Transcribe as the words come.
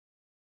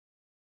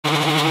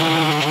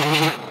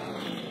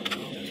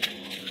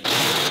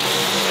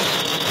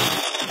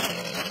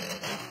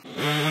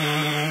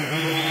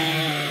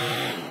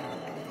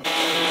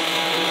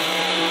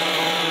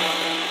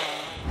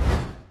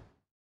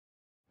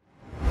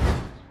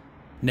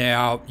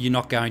Now, you're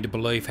not going to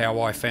believe how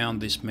I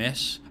found this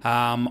mess.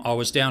 I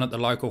was down at the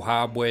local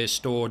hardware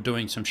store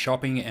doing some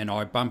shopping and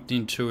I bumped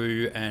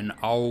into an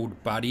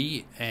old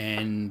buddy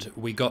and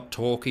we got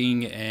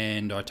talking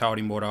and I told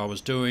him what I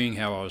was doing,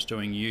 how I was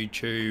doing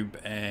YouTube,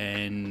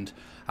 and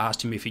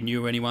asked him if he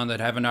knew anyone that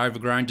had an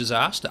overgrown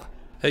disaster.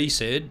 He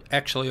said,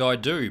 actually I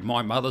do.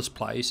 My mother's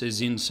place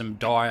is in some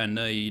dire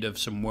need of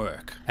some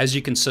work. As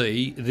you can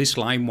see, this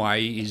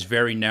laneway is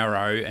very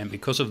narrow, and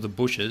because of the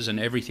bushes and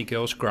everything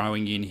else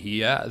growing in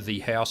here, the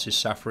house is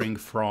suffering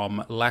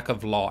from lack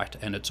of light,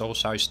 and it's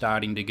also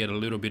starting to get a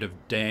little bit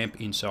of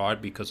damp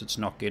inside because it's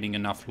not getting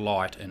enough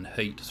light and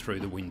heat through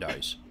the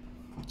windows.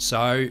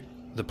 So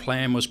the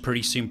plan was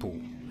pretty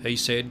simple. He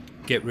said,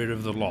 get rid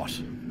of the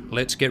lot.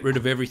 Let's get rid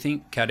of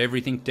everything, cut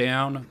everything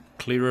down,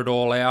 clear it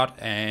all out,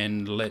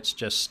 and let's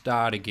just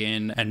start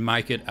again and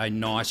make it a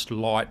nice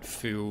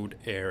light-filled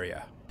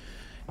area.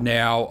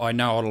 Now, I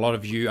know a lot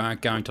of you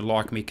aren't going to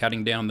like me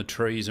cutting down the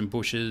trees and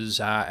bushes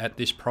at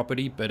this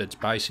property, but it's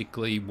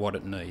basically what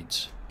it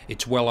needs.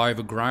 It's well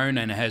overgrown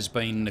and has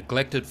been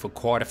neglected for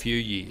quite a few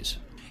years.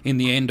 In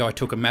the end, I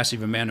took a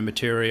massive amount of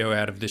material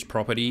out of this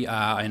property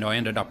and I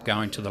ended up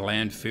going to the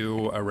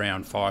landfill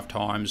around 5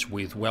 times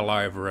with well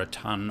over a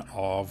tonne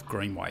of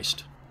green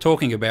waste.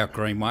 Talking about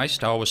green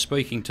waste, I was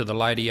speaking to the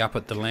lady up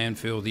at the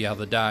landfill the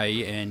other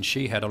day and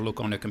she had a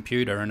look on her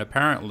computer, and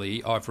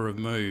apparently I've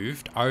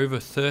removed over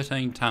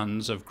 13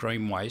 tonnes of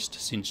green waste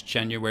since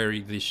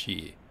January this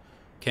year.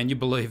 Can you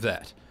believe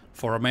that?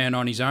 For a man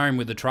on his own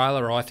with a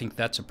trailer, I think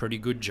that's a pretty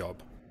good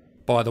job.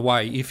 By the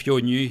way, if you're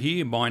new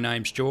here, my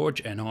name's George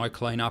and I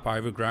clean up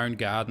overgrown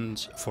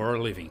gardens for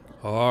a living.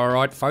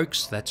 Alright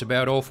folks, that's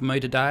about all for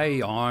me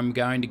today. I'm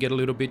going to get a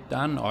little bit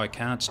done. I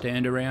can't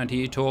stand around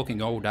here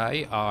talking all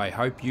day. I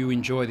hope you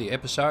enjoy the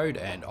episode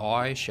and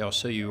I shall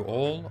see you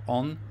all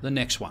on the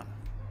next one.